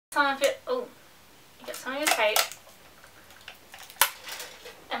Some of it. Oh, you get some of your tape.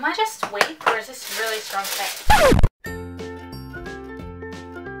 Am I just weak or is this really strong tape?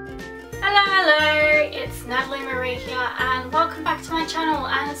 Hello, hello, it's Nataleigh Maree here and welcome back to my channel.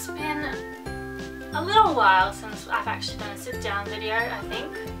 And it's been a little while since I've actually done a sit down video,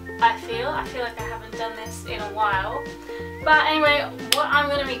 I feel like I haven't done this in a while. But anyway, what I'm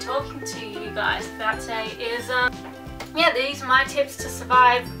going to be talking to you guys about today is, yeah, these are my tips to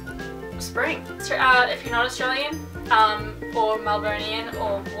survive spring. If you're not Australian, or Melbourneian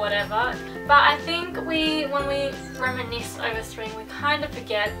or whatever. But I think when we reminisce over spring, we kind of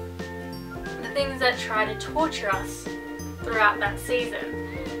forget the things that try to torture us throughout that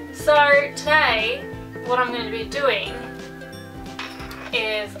season. So today, what I'm going to be doing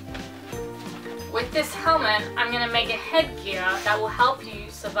is, with this helmet, I'm going to make a headgear that will help you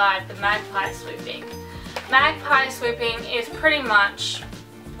survive the magpie swooping. Magpie swooping is pretty much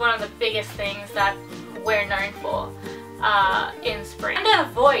one of the biggest things that we're known for in spring. And to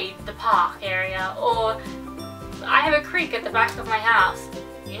avoid the park area, or I have a creek at the back of my house.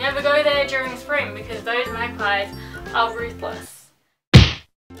 You never go there during spring because those magpies are ruthless.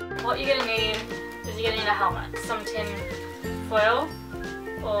 What you're going to need is you're going to need a helmet, some tin foil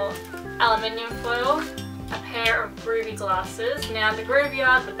or aluminium foil, a pair of groovy glasses. Now the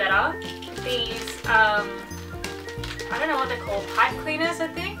groovier the better. These, I don't know what they're called, pipe cleaners I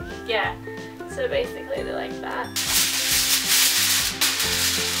think? Yeah, so basically they're like that.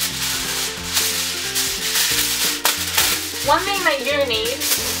 One thing that you need to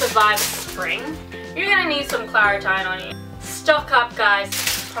survive spring, you're going to need some Claritine on you. Stock up guys,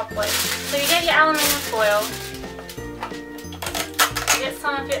 properly. So you get your aluminium foil, you get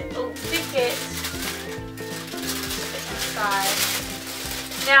some of it, stick it inside.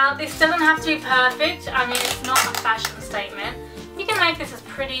 Now this doesn't have to be perfect, I mean it's not a fashion statement. You can make this as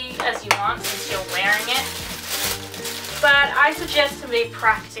pretty as you want since you're wearing it. But I suggest to be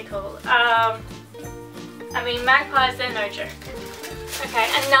practical. I mean magpies, they're no joke. Okay,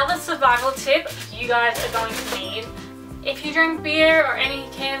 another survival tip you guys are going to need. If you drink beer or any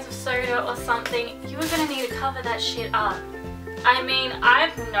cans of soda or something, you are going to need to cover that shit up. I mean,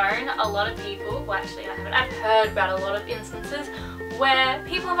 I've known a lot of people, well actually I haven't, I've heard about a lot of instances where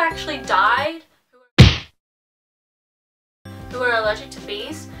people have actually died who are allergic to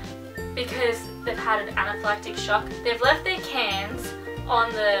bees because they've had an anaphylactic shock. They've left their cans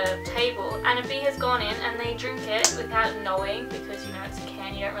on the table and a bee has gone in and they drink it without knowing, because you know it's a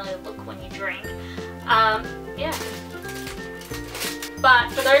can, you don't really look when you drink. Yeah.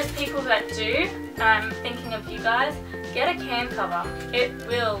 But for those people that do, I'm thinking of you guys, get a can cover. It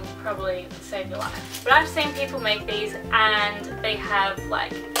will probably save your life. But I've seen people make these and they have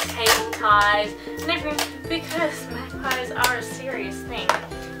like cable ties and everything, because magpies are a serious thing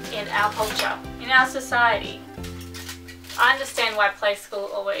in our culture, in our society. I understand why play school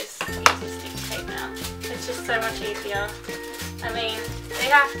always uses sticky tape now. It's just so much easier. I mean, they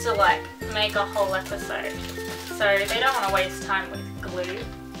have to like make a whole episode, so they don't want to waste time with glue.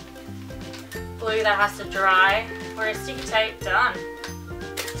 Glue that has to dry, whereas sticky tape, done.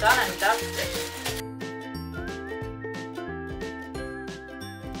 Done and dusted.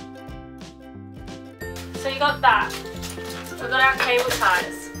 So you got that. We've got our cable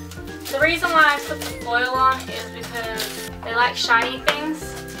ties. The reason why I put the foil on is because they like shiny things.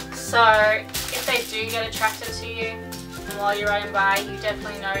 So if they do get attracted to you, and while you're running by, you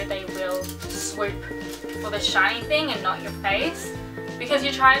definitely know they will swoop for the shiny thing and not your face. Because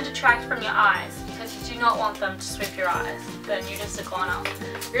you're trying to detract from your eyes. Because you do not want them to swoop your eyes. Then you're just a goner.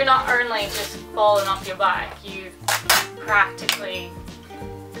 You're not only just falling off your bike, you've practically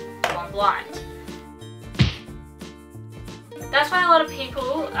gone blind. That's why a lot of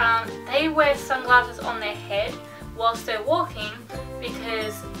people, they wear sunglasses on their head whilst they're walking,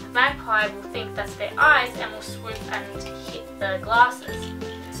 because the magpie will think that's their eyes and will swoop and hit the glasses.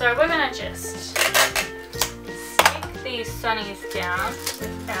 So we're going to just stick these sunnies down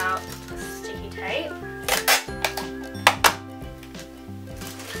without sticky tape.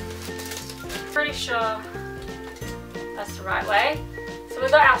 Pretty sure that's the right way. So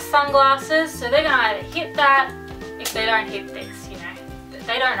we've got our sunglasses, so they're going to either hit that. If they don't hit this, you know,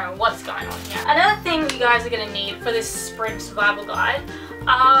 they don't know what's going on here. Another thing you guys are going to need for this spring survival guide,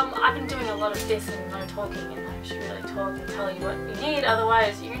 I've been doing a lot of this and no talking, and I should really talk and tell you what you need,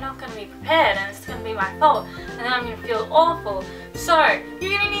 otherwise you're not going to be prepared and it's going to be my fault and then I'm going to feel awful. So,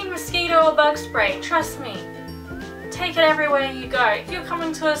 you're going to need mosquito or bug spray, trust me. Take it everywhere you go. If you're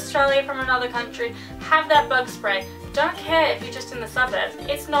coming to Australia from another country, have that bug spray. Don't care if you're just in the suburbs,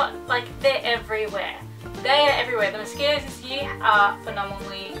 it's not like they're everywhere. they are everywhere. The mosquitoes this year are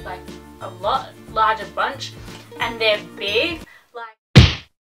phenomenally, like, a lot larger bunch, and they're big. Like,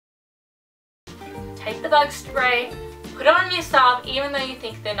 take the bug spray, put it on yourself, even though you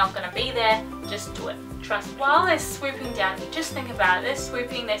think they're not going to be there, just do it. Trust me. While they're swooping down, just think about it, they're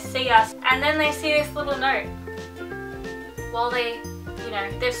swooping, they see us, and then they see this little note. While they, you know,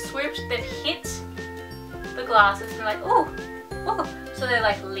 they've swooped, they've hit the glasses, and they're like, ooh, ooh. So they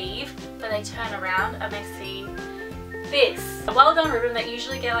like leave, but they turn around and they see this. A well done ribbon that you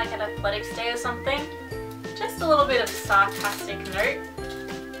usually get like at athletics day or something. Just a little bit of sarcastic note.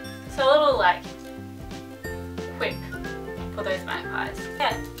 So a little like quip for those magpies.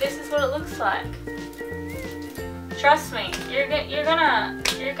 Yeah, this is what it looks like. Trust me, you're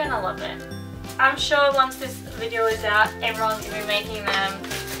gonna love it. I'm sure once this video is out, everyone's gonna be making them,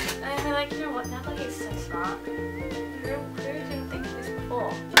 and they'll be like, you know what, Nataleigh is so smart. Who didn't think of this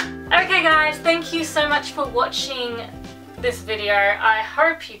before? Okay guys, thank you so much for watching this video. I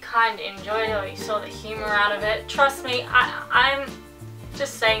hope you kind of enjoyed it, or you saw the humor out of it. Trust me, I'm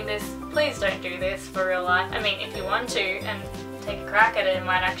just saying this, please don't do this for real life. I mean, if you want to and take a crack at it, it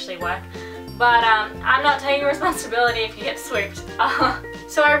might actually work. But I'm not taking responsibility if you get swooped.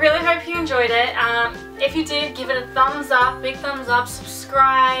 So I really hope you enjoyed it. If you did, give it a thumbs up, big thumbs up,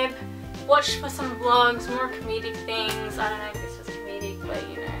 subscribe, watch for some vlogs, more comedic things. I don't know if this was comedic, but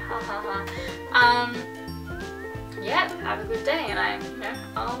you know, ha ha ha. Yeah, have a good day, and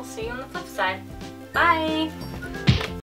I'll see you on the flip side. Bye!